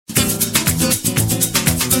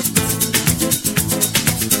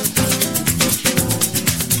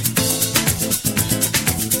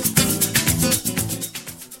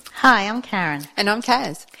Hi, I'm Karen. And I'm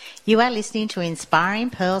Kaz. You are listening to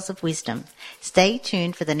Inspiring Pearls of Wisdom. Stay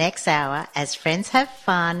tuned for the next hour as friends have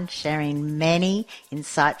fun sharing many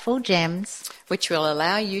insightful gems, which will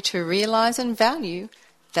allow you to realise and value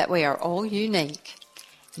that we are all unique.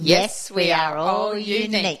 Yes, we are all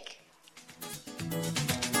unique.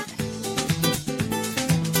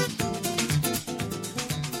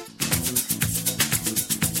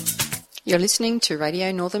 You're listening to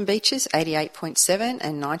Radio Northern Beaches 88.7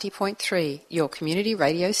 and 90.3, your community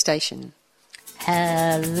radio station.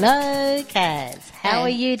 Hello, Kaz. How are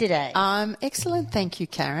you today? I'm excellent, thank you,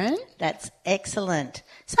 Karen. That's excellent.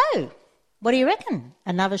 So, what do you reckon?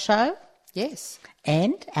 Another show? Yes.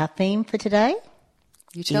 And our theme for today?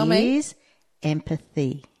 You tell me. Is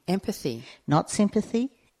empathy. Empathy. Not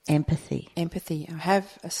sympathy, empathy. Empathy. I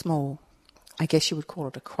have a small, I guess you would call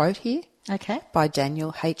it a quote here. Okay. By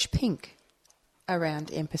Daniel H. Pink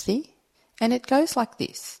around empathy. And it goes like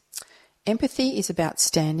this. Empathy is about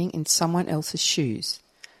standing in someone else's shoes,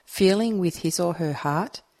 feeling with his or her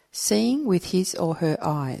heart, seeing with his or her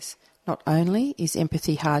eyes. Not only is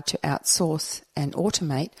empathy hard to outsource and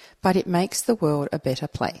automate, but it makes the world a better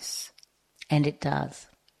place. And it does.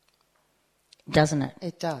 Doesn't it?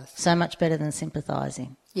 It does. So much better than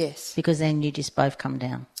sympathising. Yes. Because then you just both come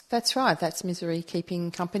down. That's right. That's misery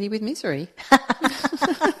keeping company with misery.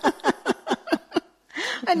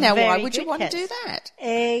 And now why would you want to do that?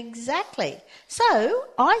 Exactly. So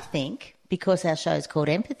I think because our show is called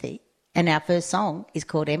Empathy and our first song is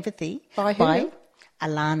called Empathy by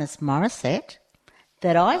Alanis Morissette,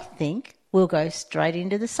 that I think we'll go straight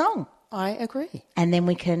into the song. I agree. And then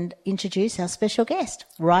we can introduce our special guest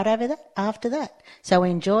right after that. So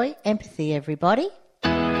enjoy Empathy, everybody.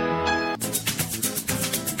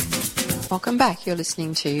 Welcome back. You're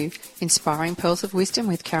listening to Inspiring Pearls of Wisdom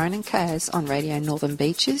with Karen and Kaz on Radio Northern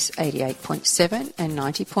Beaches 88.7 and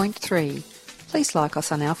 90.3. Please like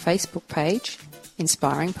us on our Facebook page,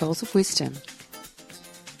 Inspiring Pearls of Wisdom.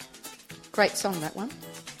 Great song, that one.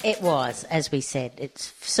 It was, as we said.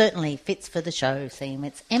 It certainly fits for the show theme.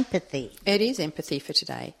 It's empathy. It is empathy for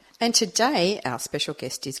today. And today our special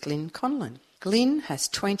guest is Glyn Conlon. Glyn has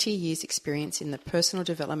 20 years' experience in the personal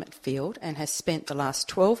development field and has spent the last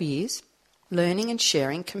 12 years learning and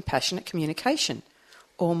sharing compassionate communication,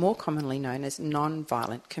 or more commonly known as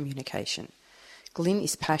non-violent communication. Glyn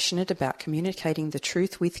is passionate about communicating the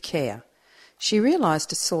truth with care. She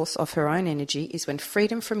realised a source of her own energy is when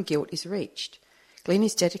freedom from guilt is reached. Glyn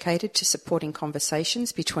is dedicated to supporting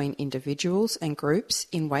conversations between individuals and groups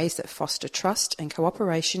in ways that foster trust and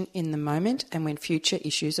cooperation in the moment and when future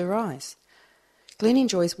issues arise. Glyn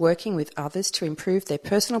enjoys working with others to improve their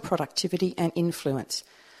personal productivity and influence.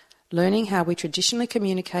 Learning how we traditionally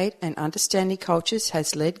communicate and understanding cultures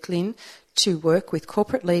has led Glyn to work with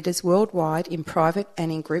corporate leaders worldwide in private and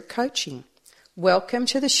in group coaching. Welcome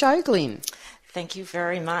to the show, Glyn. Thank you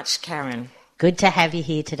very much, Karen. Good to have you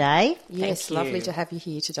here today. Yes, lovely to have you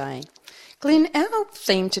here today. Glyn, our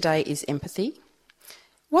theme today is empathy.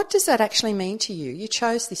 What does that actually mean to you? You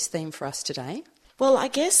chose this theme for us today. Well, I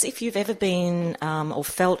guess if you've ever been or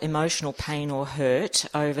felt emotional pain or hurt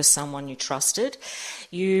over someone you trusted,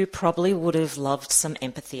 you probably would have loved some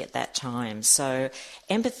empathy at that time. So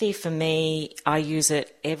empathy for me, I use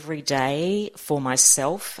it every day for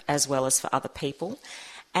myself as well as for other people.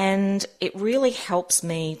 And it really helps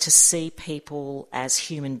me to see people as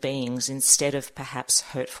human beings instead of perhaps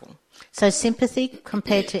hurtful. So sympathy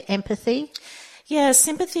compared to empathy? Yeah,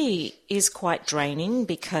 sympathy is quite draining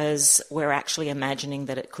because we're actually imagining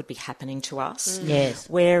that it could be happening to us. Yes.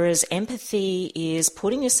 Whereas empathy is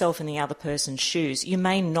putting yourself in the other person's shoes. You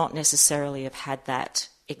may not necessarily have had that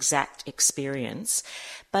exact experience,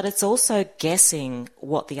 but it's also guessing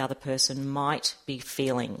what the other person might be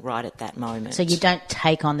feeling right at that moment. So you don't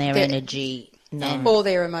take on their energy. No. Or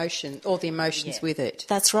their emotion, or the emotions with it.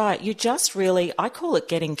 That's right. You just really, I call it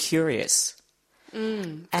getting curious.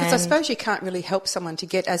 Because I suppose you can't really help someone to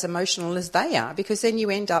get as emotional as they are, because then you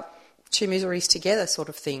end up two miseries together sort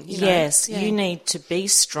of thing. You know? Yes, you need to be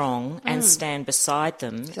strong and stand beside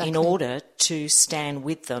them in order to stand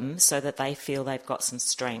with them so that they feel they've got some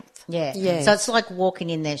strength. Yeah. Yes. So it's like walking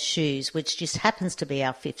in their shoes, which just happens to be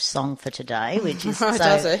our fifth song for today, which is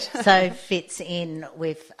Does it? so fits in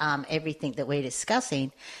with everything that we're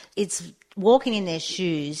discussing. It's walking in their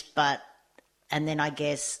shoes, and then I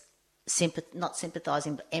guess not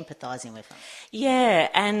sympathising, but empathising with them. Yeah,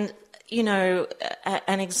 and you know,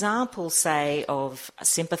 an example, say, of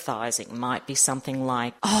sympathising might be something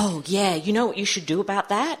like, oh, yeah, you know what you should do about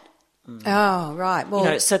that? Oh, right.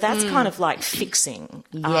 Well, So that's kind of like fixing.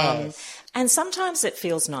 Yes. And sometimes it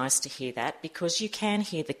feels nice to hear that because you can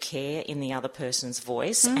hear the care in the other person's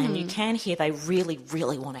voice and you can hear they really,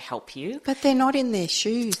 really want to help you. but they're not in their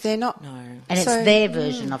shoes. They're not. No. And it's their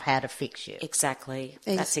version of how to fix you. Exactly.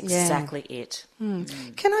 Ex- That's yeah. exactly it.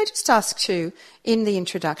 Can I just ask too, in the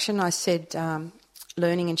introduction, I said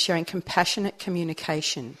learning and sharing compassionate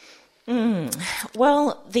communication.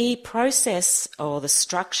 Well, the process or the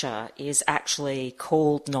structure is actually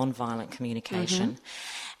called nonviolent communication.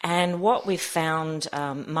 And what we've found,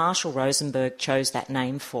 Marshall Rosenberg chose that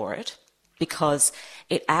name for it because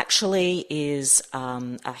it actually is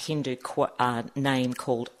a Hindu name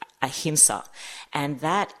called ahimsa. And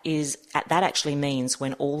that actually means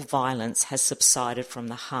when all violence has subsided from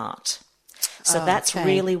the heart. So that's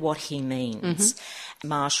really what he means.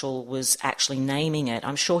 Marshall was actually naming it.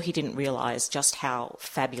 I'm sure he didn't realise just how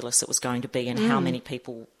fabulous it was going to be and how many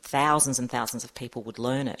people, thousands and thousands of people would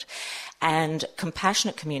learn it. And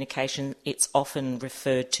compassionate communication, it's often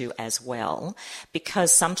referred to as well,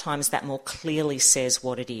 because sometimes that more clearly says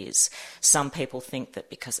what it is. Some people think that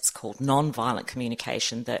because it's called non-violent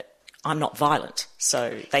communication that I'm not violent, so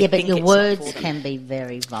they But think your it's not words for them. can be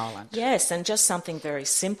very violent. Yes, and just something very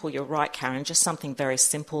simple. You're right, Karen. Just something very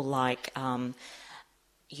simple like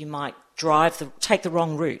you might take the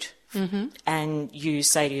wrong route, and you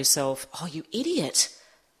say to yourself, "Oh, you idiot!"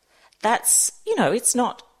 That's it's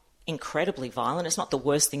not incredibly violent. It's not the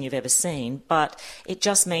worst thing you've ever seen, but it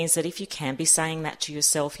just means that if you can be saying that to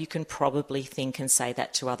yourself, you can probably think and say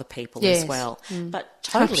that to other people as well. But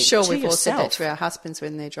totally, I'm sure to we've all said yourself. that to our husbands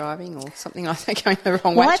when they're driving or something like that, going the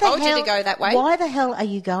wrong way. I told you to go that way. Why the hell are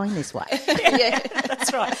you going this way? Yeah.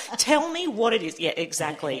 That's right. Tell me what it is. Yeah,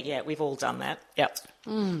 exactly. Yeah, we've all done that. Yep.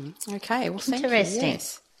 Okay, well, thank Interesting. you.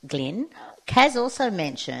 Yes. Glenn, Kaz also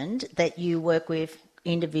mentioned that you work with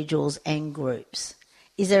individuals and groups.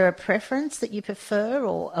 Is there a preference that you prefer,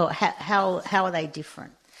 or how are they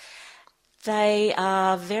different? They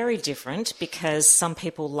are very different because some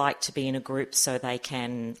people like to be in a group so they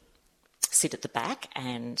can sit at the back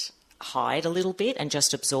and hide a little bit and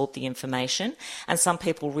just absorb the information. And some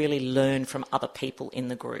people really learn from other people in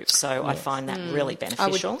the group. So I find that really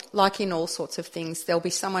beneficial. Like in all sorts of things, there'll be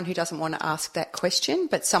someone who doesn't want to ask that question,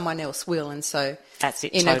 but someone else will. And so That's it,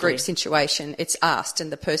 in totally. a group situation, it's asked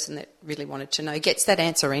and the person that really wanted to know gets that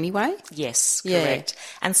answer anyway. Yes, Yeah. correct.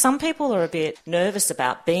 And some people are a bit nervous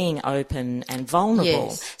about being open and vulnerable,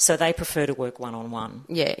 Yes. so they prefer to work one-on-one.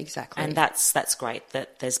 Yeah, exactly. And that's great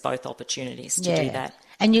that there's both opportunities to do that.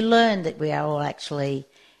 And you learn that we are all actually,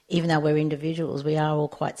 even though we're individuals, we are all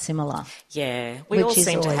quite similar. Yeah, we Which all is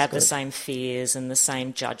seem to always have the good. same fears and the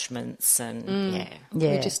same judgments and Yeah.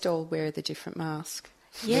 We just all wear the different mask.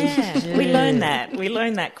 Yeah, we learn that. We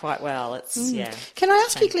learn that quite well. It's, yeah. Can I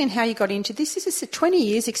ask you, Glenn, how you got into this? This is a 20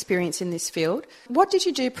 years experience in this field. What did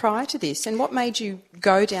you do prior to this and what made you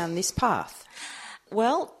go down this path?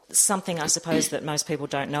 Well, something I suppose that most people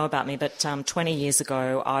don't know about me, but 20 years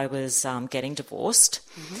ago I was getting divorced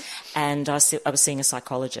and I was seeing a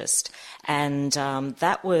psychologist. And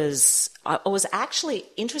I was actually,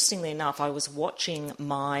 interestingly enough, I was watching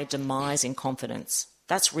my demise in confidence.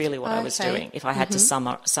 That's really what I was Okay. doing, if I had to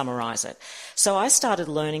summarise it. So I started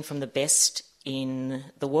learning from the best in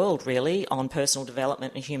the world, really, on personal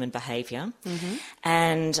development and human behaviour.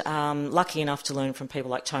 And lucky enough to learn from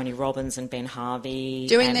people like Tony Robbins and Ben Harvey.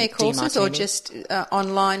 Doing and their courses or DeMartini. just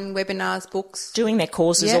online webinars, books? Doing their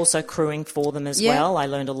courses, Yeah. also crewing for them as Yeah. well. I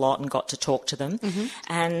learned a lot and got to talk to them.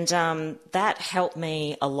 And that helped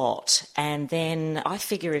me a lot. And then I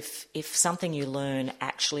figure if something you learn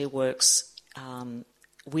actually works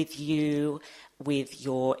with you, with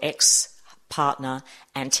your ex-partner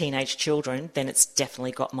and teenage children, then it's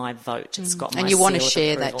definitely got my vote. It's got my And you want to seal of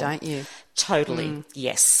share that, approval. don't you? Totally,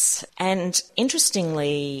 yes. And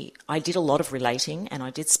interestingly, I did a lot of relating and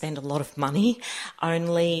I did spend a lot of money,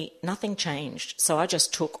 only nothing changed. So I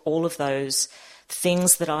just took all of those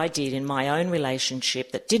things that I did in my own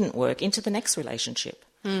relationship that didn't work into the next relationship.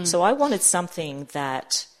 So I wanted something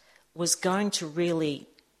that was going to really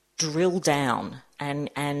drill down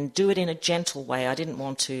and do it in a gentle way. I didn't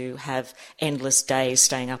want to have endless days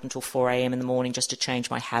staying up until 4 a.m. in the morning just to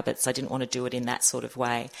change my habits. I didn't want to do it in that sort of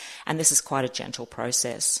way. And this is quite a gentle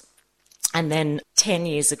process. And then 10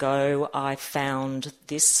 years ago, I found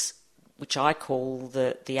this, which I call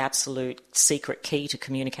the absolute secret key to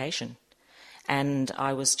communication. And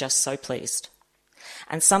I was just so pleased.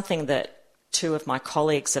 And something that two of my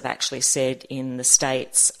colleagues have actually said in the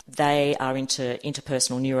States they are into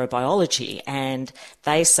interpersonal neurobiology, and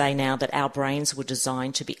they say now that our brains were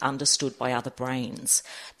designed to be understood by other brains,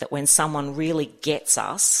 that when someone really gets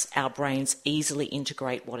us, our brains easily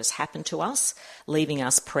integrate what has happened to us, leaving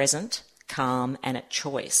us present, calm and at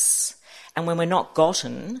choice. And when we're not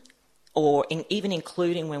gotten, or even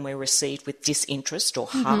including when we're received with disinterest or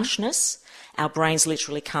harshness, our brains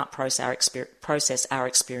literally can't process our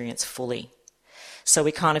experience fully. So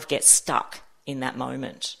we kind of get stuck in that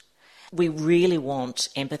moment. We really want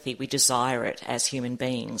empathy. We desire it as human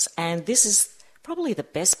beings. And this is probably the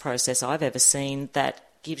best process I've ever seen that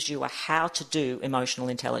gives you a how-to-do emotional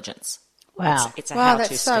intelligence. Wow. It's a Wow, how-to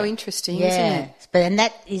that's so step. interesting, isn't it? And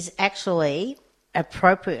that is actually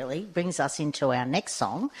appropriately brings us into our next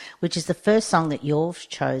song, which is the first song that you've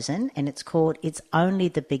chosen, and it's called It's Only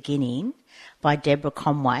the Beginning by Deborah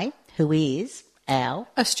Conway, who is our...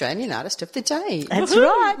 Australian Artist of the Day. That's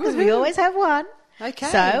right, because we always have one. Okay.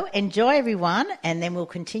 So enjoy, everyone, and then we'll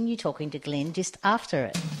continue talking to Glenn just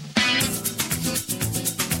after it.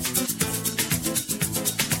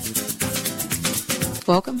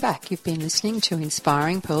 Welcome back. You've been listening to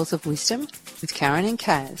Inspiring Pearls of Wisdom with Karen and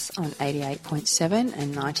Kaz on 88.7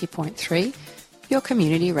 and 90.3, your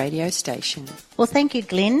community radio station. Well, thank you,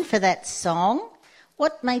 Glenn, for that song.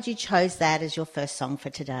 What made you choose that as your first song for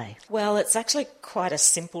today? Well, it's actually quite a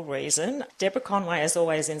simple reason. Deborah Conway has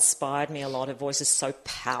always inspired me a lot. Her voice is so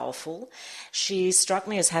powerful. She struck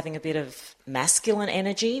me as having a bit of masculine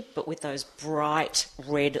energy, but with those bright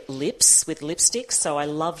red lips with lipstick. So I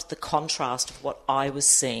loved the contrast of what I was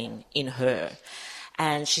seeing in her.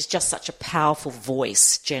 And she's just such a powerful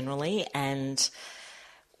voice generally. And,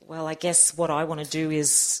 well, I guess what I want to do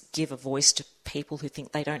is give a voice to people who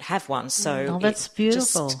think they don't have one. So that's it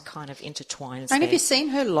beautiful. just kind of intertwines And there. have you seen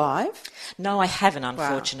her live? No, I haven't,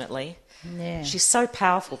 unfortunately. Yeah. She's so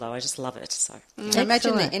powerful, though. I just love it. So Imagine the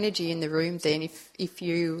Excellent. energy in the room then if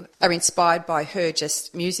you are inspired by her,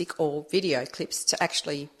 just music or video clips, to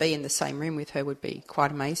actually be in the same room with her would be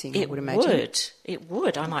quite amazing, I would imagine. It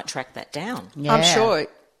would. I might track that down. Yeah. I'm sure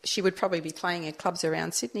she would probably be playing at clubs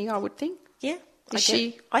around Sydney, I would think. Yeah. Is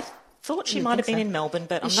she? I thought she might have been in Melbourne,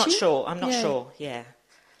 but I'm not she? sure. I'm not Yeah. sure. Yeah.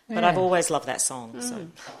 But I've always loved that song. So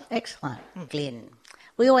Excellent. Glenn.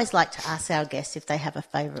 We always like to ask our guests if they have a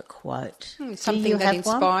favourite quote. Do Something you that have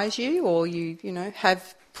one? inspires you, or you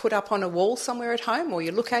have put up on a wall somewhere at home, or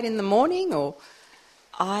you look at in the morning, or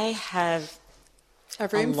I have a a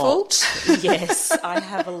room full? lot. Yes, I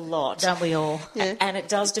have a lot. Don't we all? Yeah. And it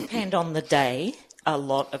does depend on the day a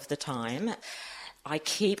lot of the time. I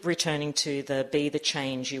keep returning to the be the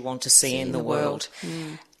change you want to see in the world.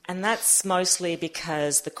 And that's mostly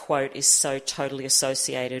because the quote is so totally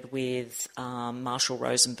associated with Marshall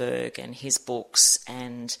Rosenberg and his books,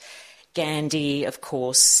 and Gandhi, of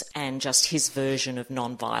course, and just his version of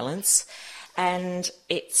nonviolence. And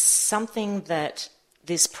it's something that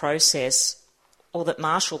this process, or that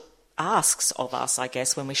Marshall asks of us, I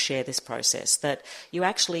guess, when we share this process, that you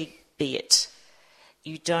actually be it.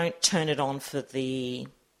 You don't turn it on for the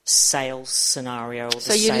sales scenario. Or the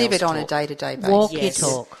So you live sales it on a talk. day-to-day basis. Walk Yes. your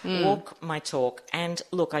talk. Walk my talk. And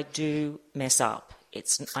look, I do mess up.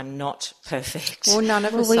 I'm not perfect. Well, none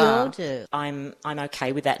of Well, us we are. all do. I'm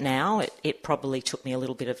okay with that now. It probably took me a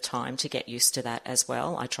little bit of time to get used to that as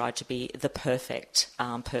well. I tried to be the perfect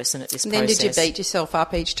person at this And then process. did you beat yourself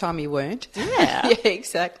up each time you weren't? Yeah. Yeah,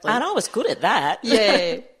 exactly. And I was good at that.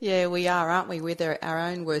 Yeah, we are, aren't we? We're our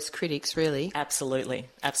own worst critics, really. Absolutely.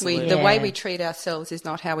 Absolutely. The way Yeah. we treat ourselves is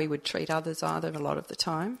not how we would treat others either a lot of the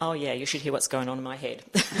time. Oh, yeah, you should hear what's going on in my head.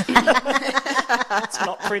 It's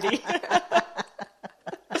not pretty.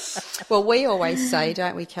 Well, we always say,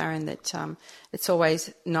 don't we, Karen, that it's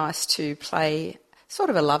always nice to play sort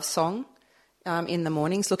of a love song in the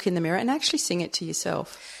mornings, look in the mirror and actually sing it to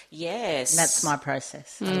yourself. Yes. That's my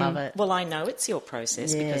process. I love it. Well, I know it's your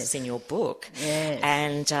process because Yes. it's in your book. Yes.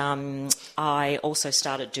 And I also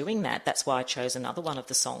started doing that. That's why I chose another one of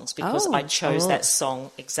the songs, because Oh. I chose that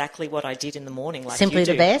song exactly what I did in the morning, like Simply you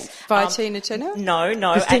do. the Best. By Tina Turner? No.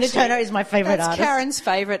 Because Tina actually- Turner is my favourite That's artist. Karen's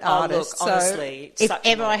favourite Oh, artist. look, honestly. If such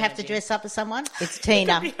ever a I lot have of to energy. dress up as someone, it's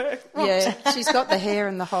Tina. yeah, she's got the hair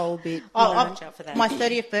and the whole bit. Watch out for that. My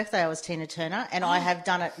 30th birthday, I was Tina Turner, and I have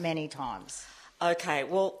done it many times. Okay,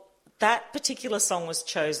 well, that particular song was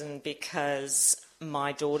chosen because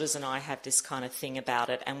my daughters and I have this kind of thing about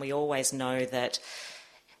it, and we always know that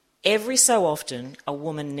every so often a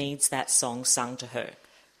woman needs that song sung to her.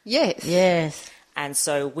 Yes. Yes. And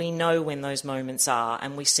so we know when those moments are,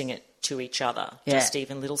 and we sing it to each other, Yeah. just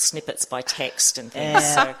even little snippets by text and things.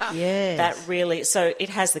 So Yes. that really, so it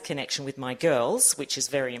has the connection with my girls, which is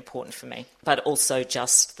very important for me, but also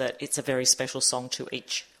just that it's a very special song to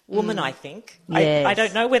each woman, I think. Yes. I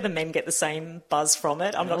don't know whether men get the same buzz from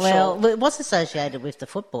it. I'm not Well, sure. it was associated with the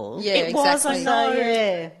football. Yeah, It was, exactly. I know.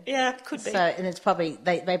 Yeah. Yeah, could be. So, and it's probably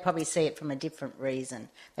they probably see it from a different reason.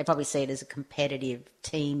 They probably see it as a competitive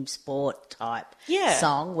team sport type Yeah.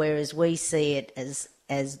 song, whereas we see it as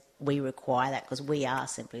we require that because we are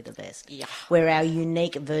simply the best. Yeah. We're our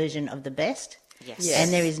unique version of the best. Yes. Yes.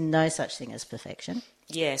 And there is no such thing as perfection.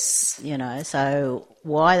 Yes. You know, so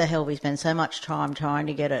why the hell we spend so much time trying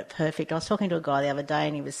to get it perfect? I was talking to a guy the other day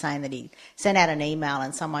and he was saying that he sent out an email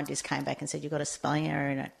and someone just came back and said, you've got a spelling error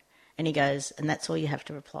in it. And he goes, and that's all you have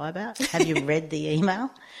to reply about? Have you read the email?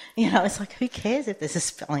 You know, it's like, who cares if there's a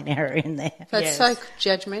spelling error in there? That's Yes. so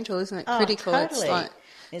judgmental, isn't it? Oh, Critical. totally. It's like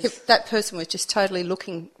It's- if that person was just totally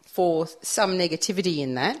looking for some negativity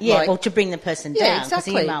in that. Yeah, like, well, to bring the person Yeah, down, because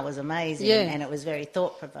the exactly. email was amazing Yeah. and it was very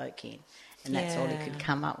thought-provoking. And that's all he Yeah. could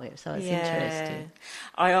come up with. So it's interesting.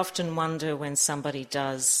 I often wonder when somebody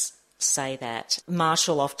does say that.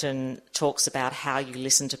 Marshall often talks about how you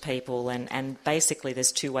listen to people, and basically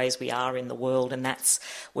there's two ways we are in the world, and that's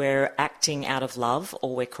we're acting out of love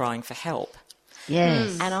or we're crying for help.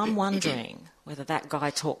 Yes. And I'm wondering whether that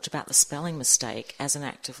guy talked about the spelling mistake as an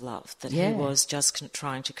act of love, that Yeah. he was just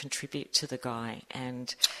trying to contribute to the guy.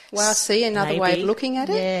 And wow, see, another way of maybe- looking at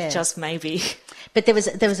it? Yeah. Just maybe. But there was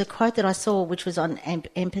a quote that I saw which was on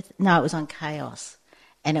empathy. No, it was on chaos,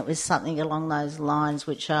 and it was something along those lines,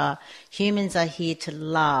 which are humans are here to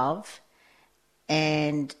love,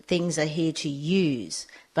 and things are here to use.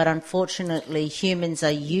 But unfortunately, humans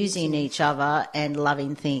are using each other and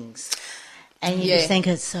loving things, and you Yeah. just think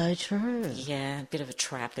it's so true. Yeah, a bit of a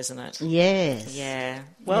trap, isn't it? Yes. Yeah.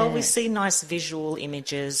 Well, we Yeah. see nice visual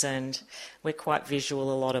images, and we're quite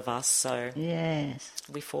visual, a lot of us, so Yes.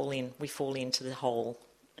 we fall into the hole.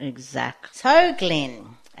 Exactly. So,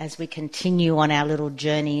 Glenn, as we continue on our little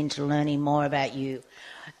journey into learning more about you,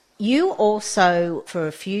 you also, for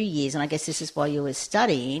a few years, and I guess this is why you were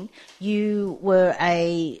studying, you were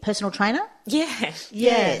a personal trainer? Yeah.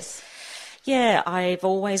 Yes. Yeah, I've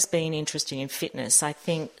always been interested in fitness. I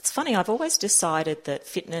think it's funny, I've always decided that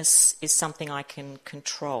fitness is something I can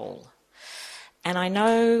control. And I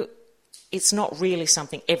know it's not really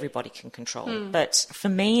something everybody can control, but for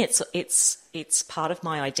me it's part of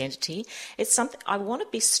my identity. It's something I want to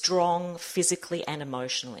be strong physically and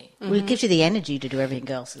emotionally. Well, it gives you the energy to do everything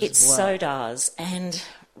else as It well. so does. And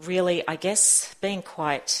really, I guess, being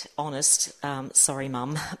quite honest, sorry,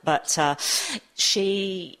 Mum, but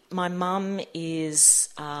my mum is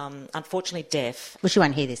unfortunately deaf. Well, she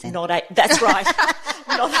won't hear this then. That's right.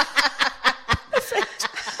 Not,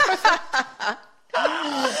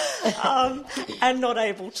 and not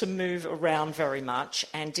able to move around very much,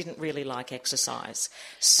 and didn't really like exercise.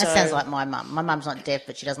 So, That sounds like my mum. My mum's not deaf,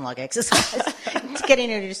 but she doesn't like exercise. Getting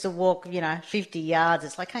her just to walk, 50 yards,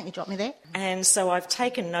 it's like, can't you drop me there? And so I've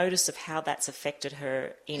taken notice of how that's affected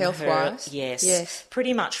her in Health-wise? her... Yes. Yes.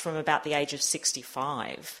 Pretty much from about the age of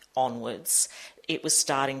 65 onwards, it was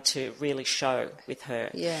starting to really show with her.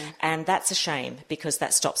 Yeah. And that's a shame, because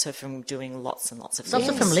that stops her from doing lots and lots of Stops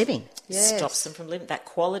her things. from living. Yes. Stops them from living. That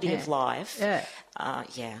quality of life. Yeah.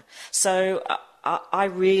 Yeah. So I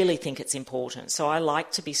really think it's important. So I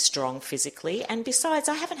like to be strong physically. And besides,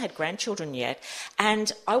 I haven't had grandchildren yet,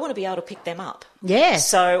 and I want to be able to pick them up. Yes.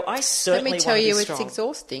 So I Let certainly me tell want to you, be it's strong.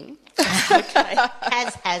 exhausting.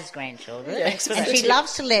 has grandchildren. Thanks for and that she tip.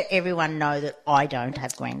 loves to let everyone know that I don't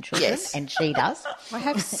have grandchildren. Yes. And she does. I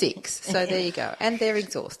have 6, so there you go. And they're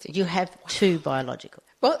exhausting. You have 2 biological.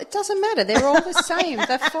 Well, it doesn't matter. They're all the same.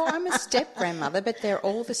 I'm a step-grandmother, but they're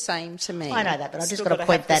all the same to me. I know that, but I've just Still got to gotta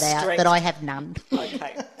point have the that out, strength. that I have none.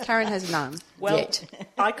 Okay. Karen has none Well, yet.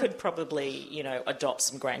 I could probably, adopt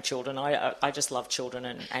some grandchildren. I just love children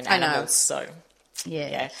and I know. animals, so... Yeah.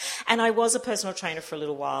 Yeah, and I was a personal trainer for a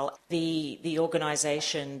little while. The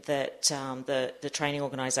organisation that the training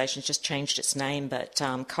organisation just changed its name, but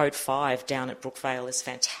Code 5 down at Brookvale is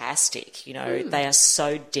fantastic. They are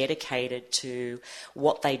so dedicated to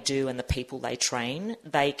what they do and the people they train.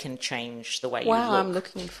 They can change the way you Wow, look. I'm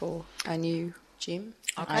looking for a new gym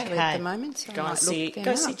Okay. at the moment. So Go I and might see, look them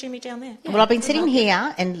go up. see Jimmy down there. Well, I've been sitting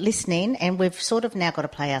here and listening, and we've sort of now got to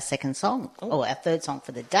play our second song, or our third song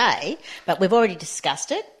for the day, but we've already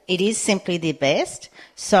discussed it. It is simply the best,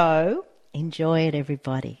 so enjoy it,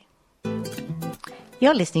 everybody.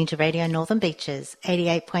 You're listening to Radio Northern Beaches,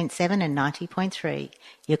 88.7 and 90.3,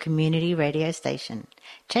 your community radio station.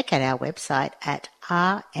 Check out our website at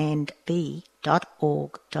rnb.org.au.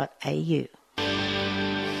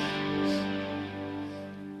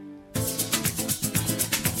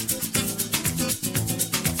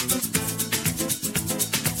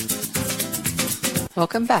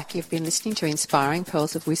 Welcome back. You've been listening to Inspiring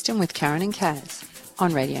Pearls of Wisdom with Karen and Kaz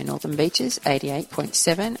on Radio Northern Beaches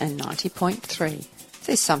 88.7 and 90.3. If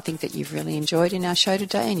there's something that you've really enjoyed in our show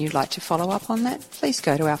today and you'd like to follow up on that, please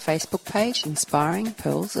go to our Facebook page, Inspiring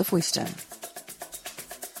Pearls of Wisdom.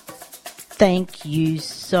 Thank you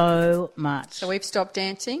so much. So we've stopped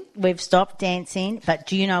dancing? We've stopped dancing, but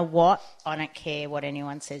do you know what? I don't care what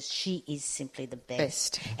anyone says. She is simply the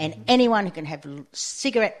best. And anyone who can have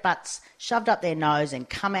cigarette butts shoved up their nose and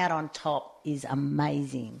come out on top is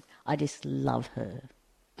amazing. I just love her.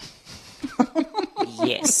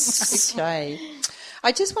 Yes. Okay.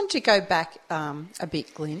 I just want to go back a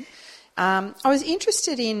bit, Glyn. I was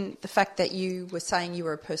interested in the fact that you were saying you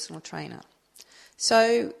were a personal trainer.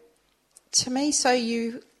 So, to me,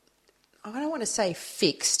 I don't want to say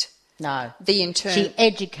fixed. No. The internal. She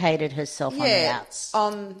educated herself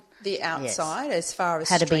on the outside as far as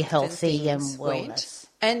how to be strength healthy and wellness wellness.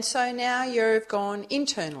 And so now you've gone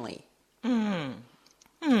internally.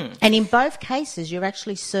 And in both cases, you're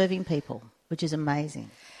actually serving people, which is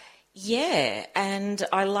amazing. Yeah, and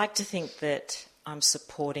I like to think that I'm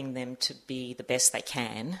supporting them to be the best they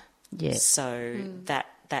can. Yeah. So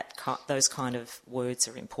those kind of words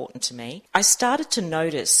are important to me. I started to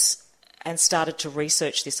notice and started to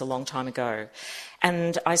research this a long time ago,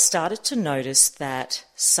 and I started to notice that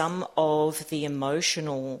some of the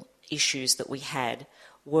emotional issues that we had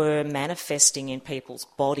were manifesting in people's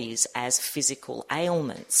bodies as physical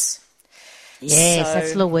ailments. Yes, So-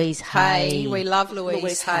 that's Louise Hay. Hey, we love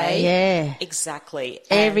Louise Hay. Yeah. Exactly.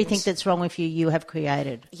 Everything And- that's wrong with you, you have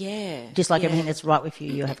created. Yeah. Just like yeah. everything that's right with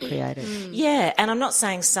you, you have created. Yeah, and I'm not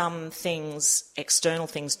saying some things, external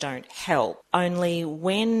things, don't help. Only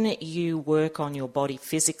when you work on your body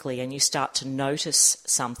physically and you start to notice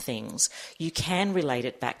some things, you can relate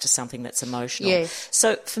it back to something that's emotional. Yes.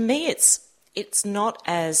 So for me, it's not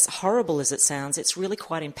as horrible as it sounds. It's really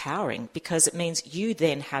quite empowering because it means you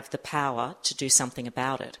then have the power to do something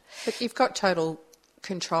about it. But you've got total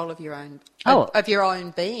control of your own of your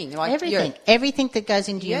own being. Like Everything that goes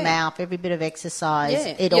into your Yeah. mouth, every bit of exercise,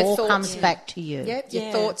 Yeah. it Your all thoughts, comes yeah. back to you. your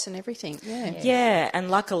Yeah. thoughts and everything. Yeah. Yeah, and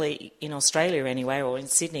luckily in Australia anyway, or in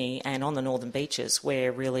Sydney and on the northern beaches,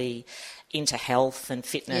 we're really into health and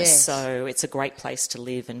fitness, Yes. so it's a great place to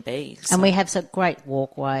live and be. So, And we have some great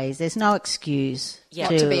walkways. There's no excuse Yeah.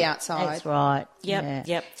 Not to be outside. That's right. Yep, yeah.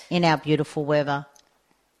 yep. In our beautiful weather.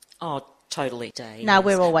 oh, totally. Day. No,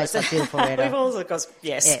 we're always so beautiful weather. We've also got,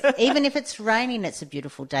 yes. Yeah. Even if it's raining, it's a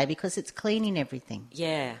beautiful day because it's cleaning everything.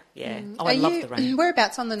 Yeah, yeah. Oh, Are I love you- the rain.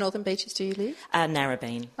 Whereabouts on the northern beaches do you live?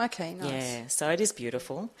 Narrabeen. Okay, nice. Yeah, so it is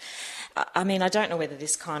beautiful. I mean, I don't know whether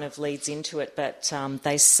this kind of leads into it, but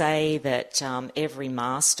they say that every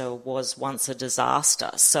master was once a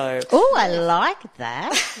disaster. So, Oh, I like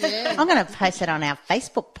that. I'm going to post it on our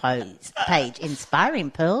Facebook page,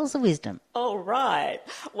 Inspiring Pearls of Wisdom. oh, right.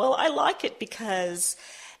 Well, I like it because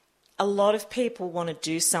a lot of people want to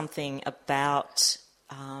do something about,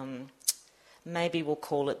 maybe we'll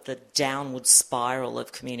call it the downward spiral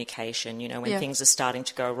of communication, you know, when Yeah. things are starting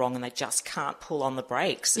to go wrong and they just can't pull on the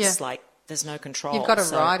brakes. It's Yeah. like there's no control. You've got to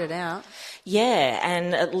So- ride it out. Yeah,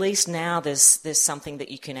 and at least now there's something that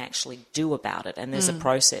you can actually do about it, and there's a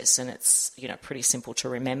process, and it's, you know, pretty simple to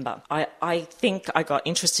remember. I think I got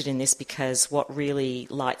interested in this because what really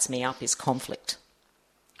lights me up is conflict,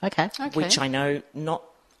 Okay. which I know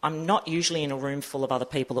I'm not usually in a room full of other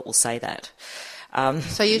people that will say that.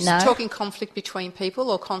 So you're No. talking conflict between people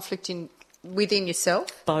or conflict within yourself?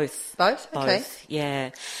 Both. Both? Okay. Both, yeah.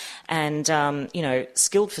 And, you know,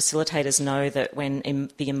 skilled facilitators know that when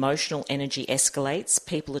the emotional energy escalates,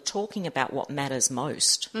 people are talking about what matters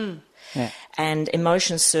most. Yeah. And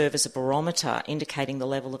emotions serve as a barometer indicating the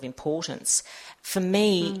level of importance. For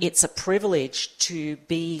me, it's a privilege to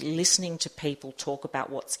be listening to people talk about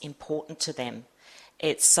what's important to them.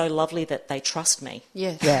 It's so lovely that they trust me.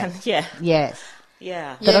 Yes. Yeah. Yeah, Yes.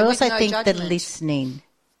 yeah. But Yeah, I with also no think that judgment. listening,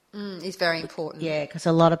 Is very important. yeah, because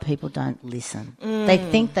a lot of people don't listen. They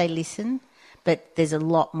think they listen, but there's a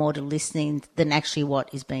lot more to listening than actually what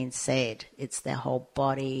is being said. It's their whole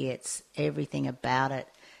body, it's everything about it.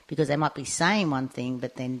 Because they might be saying one thing,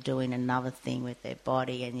 but then doing another thing with their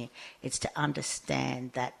body, and it's to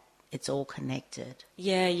understand that it's all connected.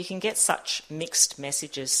 Yeah, you can get such mixed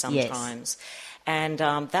messages sometimes. And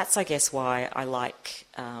that's, I guess, why I like,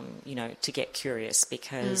 you know, to get curious,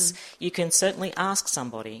 because you can certainly ask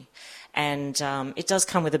somebody. And it does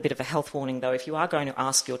come with a bit of a health warning, though. If you are going to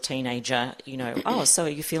ask your teenager, you know, oh, so are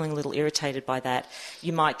you feeling a little irritated by that?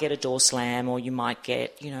 You might get a door slam, or you might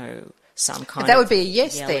get, you know, some kind That of would be a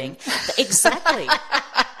yes yelling. then. Exactly.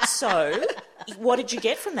 So what did you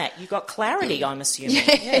get from that? You got clarity, I'm assuming.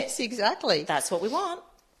 Yes, exactly. That's what we want.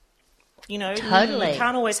 You know, Totally. you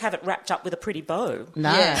can't always have it wrapped up with a pretty bow.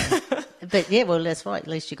 No. Yeah. But, yeah, well, that's right. At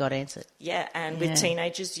least you got answered. Yeah, and with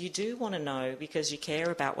teenagers, you do want to know because you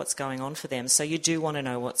care about what's going on for them. So you do want to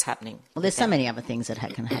know what's happening. Well, there's so many other things that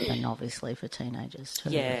can happen, obviously, for teenagers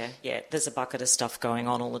too. Yeah. There's a bucket of stuff going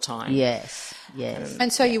on all the time. Yes.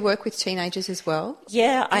 And so you work with teenagers as well?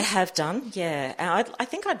 Yeah, I have done. Yeah, and I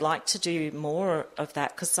think I'd like to do more of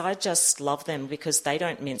that because I just love them because they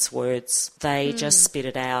don't mince words. They just spit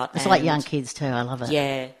it out. It's like young kids too. I love it.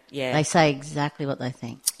 Yeah. They say exactly what they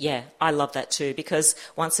think. Yeah, I love that too because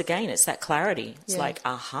once again, it's that clarity. It's like,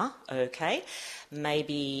 okay,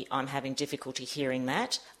 maybe I'm having difficulty hearing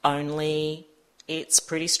that. Only it's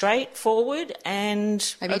pretty straightforward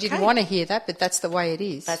and Maybe you didn't want to hear that, but that's the way it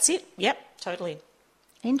is. That's it. Yep, totally.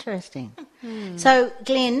 Interesting. So,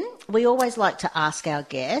 Glenn, we always like to ask our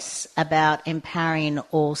guests about empowering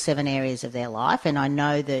all 7 areas of their life. And I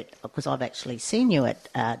know that because I've actually seen you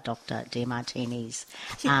at Dr. Diamartini's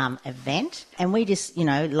event. And we just,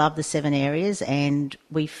 love the 7 areas and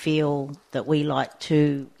we feel that we like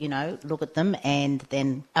to, look at them and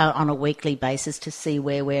then on a weekly basis to see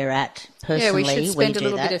where we're at personally. Yeah, we should spend a do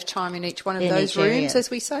little that. bit of time in each one of In those each rooms, area. as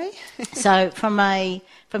we say. So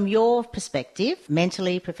from your perspective,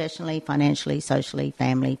 mentally, professionally, financially, socially,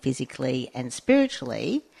 family, physically and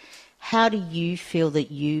spiritually, how do you feel that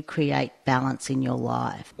you create balance in your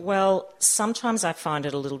life? Well, sometimes I find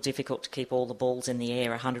it a little difficult to keep all the balls in the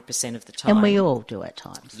air 100% of the time. And we all do at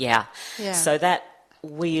times. Yeah. Yeah. So that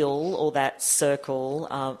wheel or that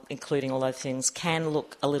circle, including all those things, can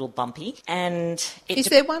look a little bumpy. And Is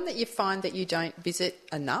there one that you find that you don't visit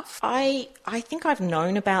enough? I think I've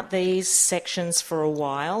known about these sections for a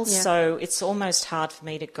while, so it's almost hard for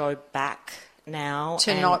me to go back now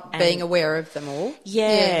To not being aware of them all?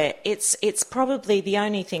 Yeah, it's probably the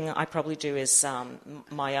only thing I probably do is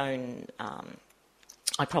my own.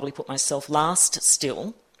 I probably put myself last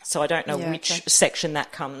still. So I don't know which section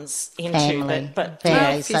that comes into, Family, but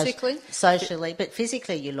family, physically? socially, but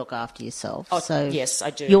physically you look after yourself. Oh, so yes, I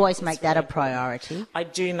do. You always make It's that a really priority. I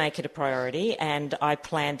do make it a priority, and I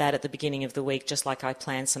plan that at the beginning of the week, just like I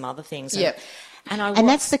plan some other things. Yep. And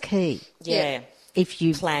that's the key. yeah. If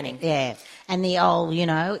you Planning. Yeah. And the old,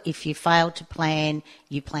 if you fail to plan,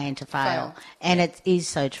 you plan to fail. And it is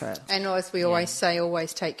so true. And as we always say,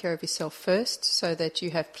 always take care of yourself first so that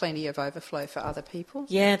you have plenty of overflow for other people.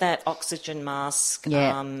 Yeah, that oxygen mask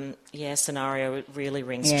scenario really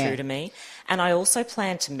rings true to me. And I also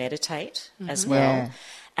plan to meditate as well. Yeah.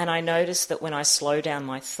 And I notice that when I slow down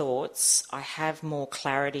my thoughts, I have more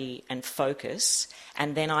clarity and focus,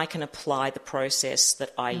 and then I can apply the process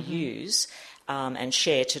that I use and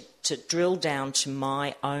share to drill down to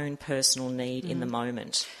my own personal need in the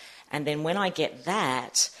moment. And then when I get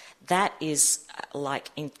that is like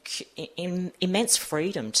immense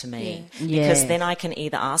freedom to me because then I can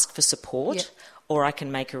either ask for support or I can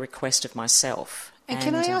make a request of myself. And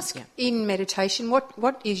can I ask, in meditation,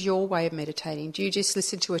 what is your way of meditating? Do you just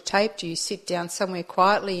listen to a tape? Do you sit down somewhere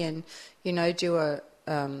quietly and, do a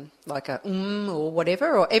or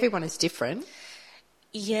whatever? Or everyone is different?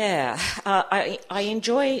 Yeah, I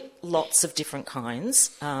enjoy lots of different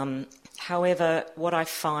kinds. However, what I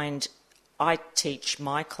find I teach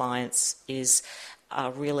my clients is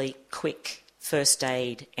a really quick first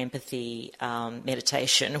aid empathy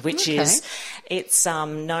meditation, which it's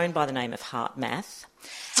known by the name of Heart Math.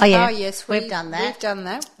 Oh, yeah. Oh, yes, we've done that. We've done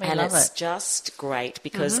that. And love it's it. just great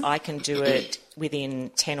because I can do it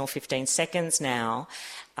within 10 or 15 seconds now.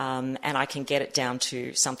 And I can get it down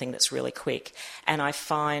to something that's really quick. And I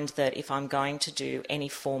find that if I'm going to do any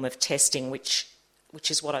form of testing, which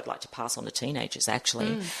is what I'd like to pass on to teenagers,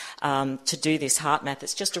 actually, to do this heart math,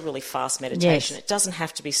 it's just a really fast meditation. Yes. It doesn't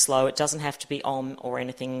have to be slow. It doesn't have to be om or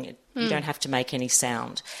anything. You don't have to make any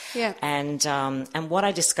sound. Yeah. And what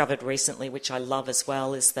I discovered recently, which I love as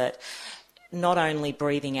well, is that not only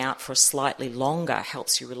breathing out for slightly longer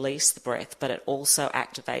helps you release the breath, but it also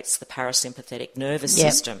activates the parasympathetic nervous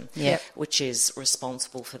system, which is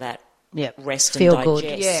responsible for that rest Feel and good.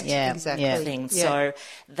 digest exactly. thing. Yeah. So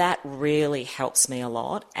that really helps me a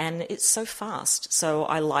lot, and it's so fast. So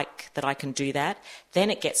I like that I can do that.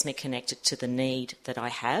 Then it gets me connected to the need that I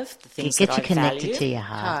have, the things It that gets I you connected value. to your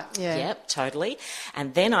heart. Yeah. Yep, totally.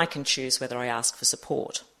 And then I can choose whether I ask for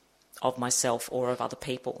support of myself or of other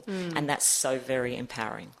people. And that's so very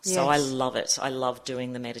empowering. So I love it. I love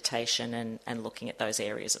doing the meditation and looking at those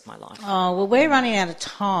areas of my life. Oh, well, we're running out of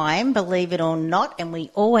time, believe it or not, and we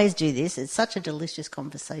always do this. It's such a delicious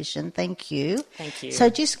conversation. Thank you. Thank you. So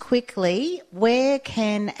just quickly, where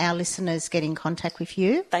can our listeners get in contact with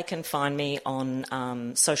you? They can find me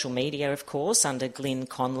on social media, of course, under Glyn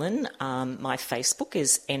Conlon. My Facebook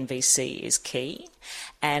is NVC is Key,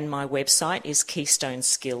 and my website is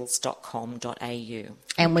keystoneskills.com.au.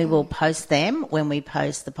 And we will post them when we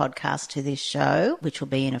post the podcast to this show, which will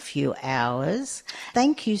be in a few hours.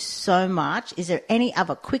 Thank you so much. Is there any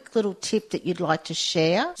other quick little tip that you'd like to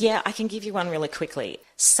share? Yeah, I can give you one really quickly.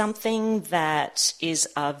 Something that is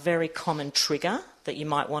a very common trigger that you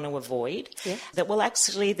might want to avoid, that will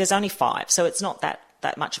actually, there's only 5, so it's not that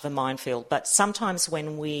much of a minefield, but sometimes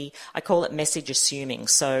I call it message assuming.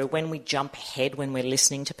 So when we jump ahead when we're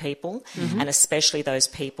listening to people, and especially those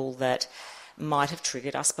people that might have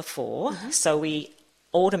triggered us before, so we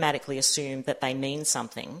automatically assume that they mean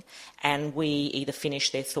something, and we either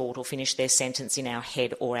finish their thought or finish their sentence in our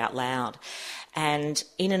head or out loud. And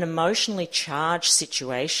in an emotionally charged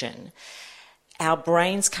situation, our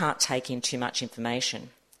brains can't take in too much information.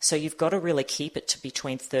 So you've got to really keep it to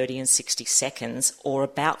between 30 and 60 seconds or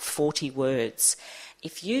about 40 words.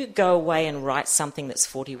 If you go away and write something that's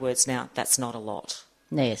 40 words now, that's not a lot.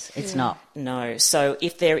 Yes, it's not. No. So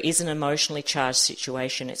if there is an emotionally charged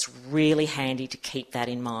situation, it's really handy to keep that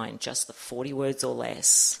in mind, just the 40 words or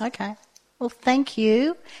less. Okay. Well, thank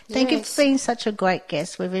you. Thank you for being such a great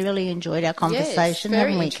guest. We've really enjoyed our conversation,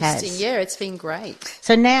 haven't we, Kaz? Interesting. Yeah, it's been great.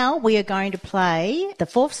 So now we are going to play the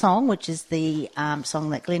 4th song, which is the song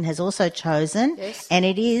that Glyn has also chosen, and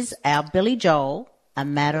it is our Billy Joel, A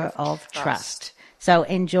Matter of Trust. So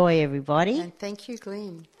enjoy, everybody. And thank you,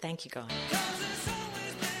 Glyn. Thank you, guys.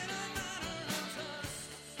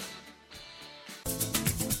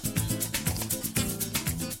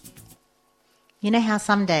 You know how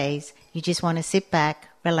some days you just want to sit back,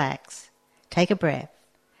 relax, take a breath,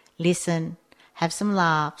 listen, have some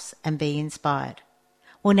laughs and be inspired?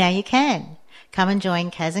 Well, now you can. Come and join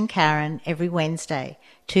Kaz and Karen every Wednesday,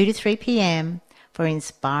 2 to 3 p.m. for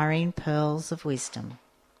Inspiring Pearls of Wisdom.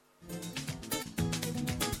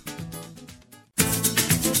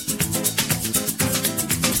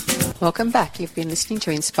 Welcome back. You've been listening to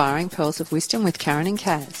Inspiring Pearls of Wisdom with Karen and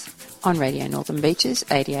Kaz on Radio Northern Beaches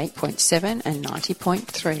 88.7 and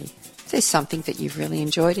 90.3. If there's something that you've really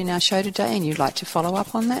enjoyed in our show today and you'd like to follow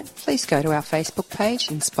up on that, please go to our Facebook page,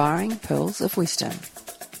 Inspiring Pearls of Wisdom.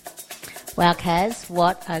 Wow, Kaz,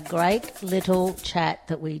 what a great little chat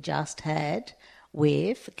that we just had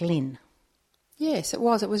with Glyn. Yes, it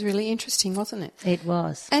was. It was really interesting, wasn't it? It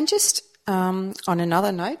was. And just on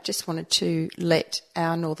another note, just wanted to let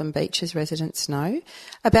our Northern Beaches residents know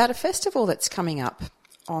about a festival that's coming up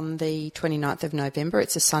on the 29th of November.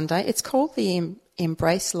 It's a Sunday. It's called the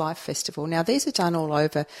Embrace Life Festival. Now, these are done all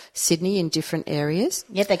over Sydney in different areas.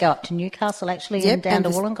 Yeah, they go up to Newcastle actually and down to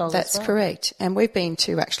Wollongong. That's correct. And we've been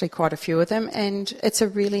to actually quite a few of them, and it's a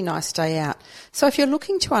really nice day out. So if you're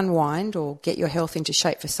looking to unwind or get your health into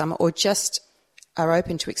shape for summer, or just are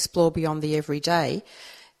open to explore beyond the everyday,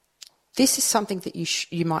 this is something that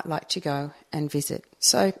you might like to go and visit.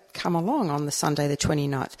 So come along on the Sunday the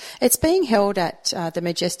 29th. It's being held at the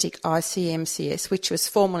majestic ICMCS, which was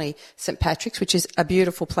formerly St Patrick's, which is a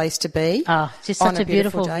beautiful place to be. Oh, just such a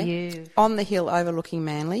beautiful view. On the hill overlooking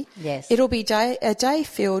Manly. Yes. It'll be a day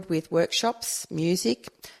filled with workshops, music.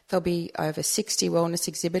 There'll be over 60 wellness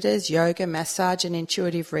exhibitors, yoga, massage and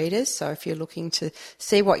intuitive readers. So if you're looking to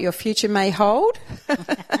see what your future may hold,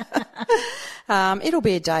 it'll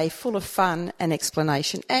be a day full of fun and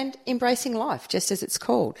explanation and embracing life, just as it's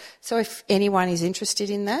called. So if anyone is interested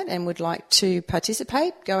in that and would like to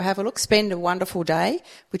participate, go have a look, spend a wonderful day,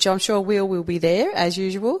 which I'm sure we'll be there as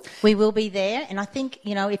usual. We will be there, and I think,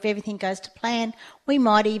 if everything goes to plan, we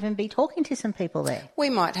might even be talking to some people there. We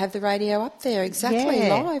might have the radio up there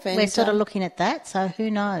live. And we're sort of looking at that, so who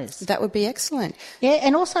knows? That would be excellent. Yeah,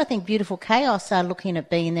 and also I think Beautiful Chaos are looking at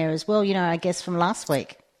being there as well, I guess from last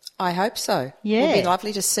week. I hope so. Yeah. It would be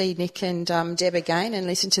lovely to see Nick and Deb again and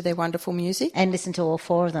listen to their wonderful music. And listen to all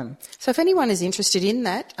 4 of them. So if anyone is interested in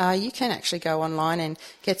that, you can actually go online and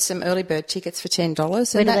get some early bird tickets for $10.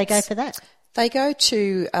 Where do they go for that? They go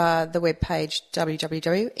to the webpage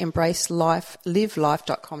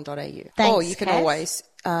www.embracelifelive.com.au. Thanks, or you can Kaz. always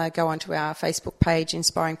go onto our Facebook page,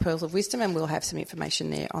 Inspiring Pearls of Wisdom, and we'll have some information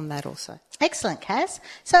there on that also. Excellent, Cass.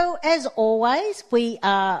 So, as always, we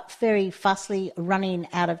are very fussily running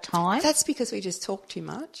out of time. That's because we just talk too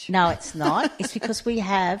much. No, it's not. It's because we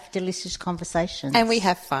have delicious conversations. And we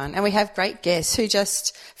have fun. And we have great guests who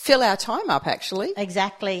just fill our time up, actually.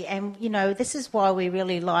 Exactly. And, you know, this is why we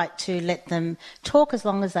really like to let them talk as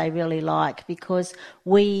long as they really like, because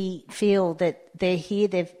we feel that they're here,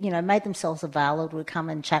 they've, you know, made themselves available to come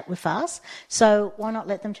and chat with us. So why not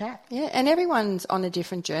let them chat? Yeah, and everyone's on a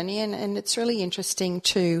different journey, and it's really interesting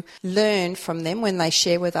to learn from them when they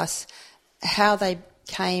share with us how they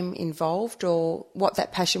became involved or what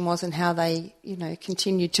that passion was and how they, you know,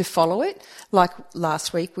 continued to follow it. Like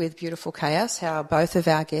last week with Beautiful Chaos, how both of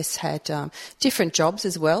our guests had different jobs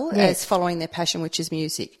as well as following their passion, which is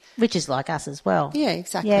music. Which is like us as well. Yeah,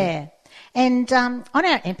 exactly. Yeah. And on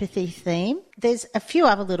our empathy theme, there's a few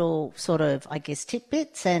other little sort of, I guess,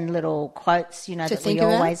 tidbits and little quotes, you know, that we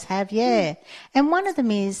always have. Yeah. And one of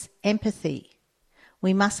them is empathy.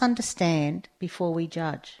 We must understand before we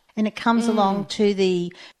judge. And it comes along to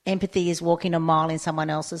the empathy is walking a mile in someone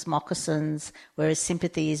else's moccasins, whereas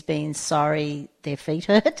sympathy is being sorry their feet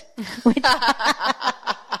hurt, which I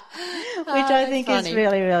think is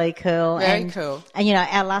really, really cool. Very cool. And, you know,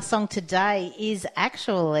 our last song today is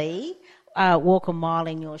actually Walk a Mile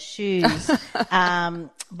in Your Shoes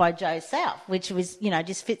by Joe South, which was, you know,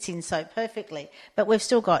 just fits in so perfectly. But we've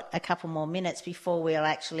still got a couple more minutes before we'll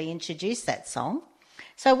actually introduce that song.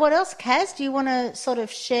 So what else, Kaz? Do you want to sort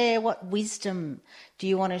of share what wisdom do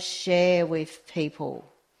you want to share with people?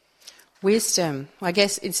 Wisdom. I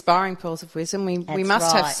guess inspiring pearls of wisdom. We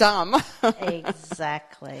must have some.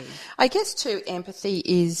 Exactly. I guess, too, empathy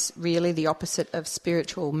is really the opposite of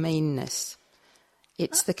spiritual meanness.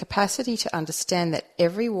 It's the capacity to understand that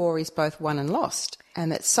every war is both won and lost,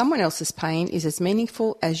 and that someone else's pain is as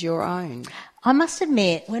meaningful as your own. I must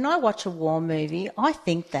admit, when I watch a war movie, I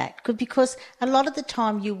think that because a lot of the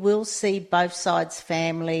time you will see both sides'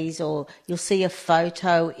 families, or you'll see a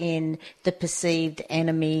photo in the perceived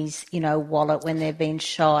enemy's, you know, wallet when they've been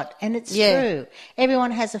shot. And it's true.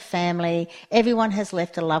 Everyone has a family. Everyone has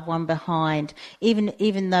left a loved one behind,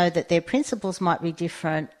 even though that their principles might be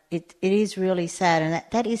different. It is really sad, and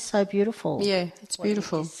that is so beautiful. Yeah, it's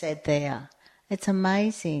beautiful. What you just said there. It's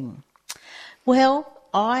amazing. Well,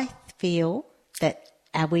 I feel that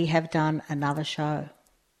we have done another show,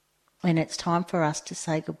 and it's time for us to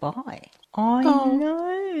say goodbye. I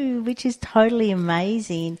know, which is totally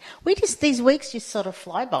amazing. These weeks just sort of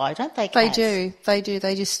fly by, don't they, Kaz? They do.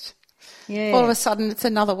 They just, all of a sudden it's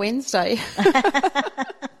another Wednesday.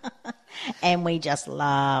 And we just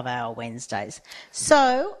love our Wednesdays.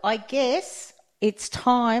 So I guess it's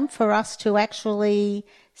time for us to actually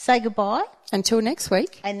say goodbye. Until next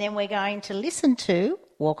week. And then we're going to listen to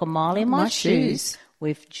Walk a Mile in My Shoes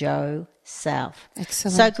with Joe South.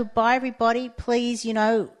 Excellent. So goodbye, everybody. Please, you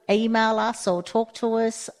know, email us or talk to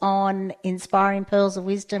us on Inspiring Pearls of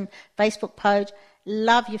Wisdom Facebook page.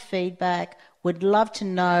 Love your feedback. Would love to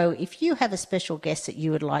know if you have a special guest that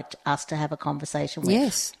you would like us to have a conversation with.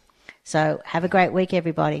 Yes. So have a great week,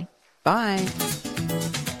 everybody. Bye.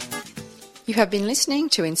 You have been listening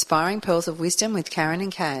to Inspiring Pearls of Wisdom with Karen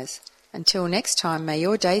and Kaz. Until next time, may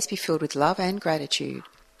your days be filled with love and gratitude.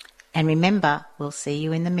 And remember, we'll see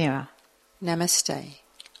you in the mirror. Namaste.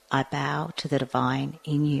 I bow to the divine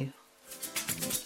in you.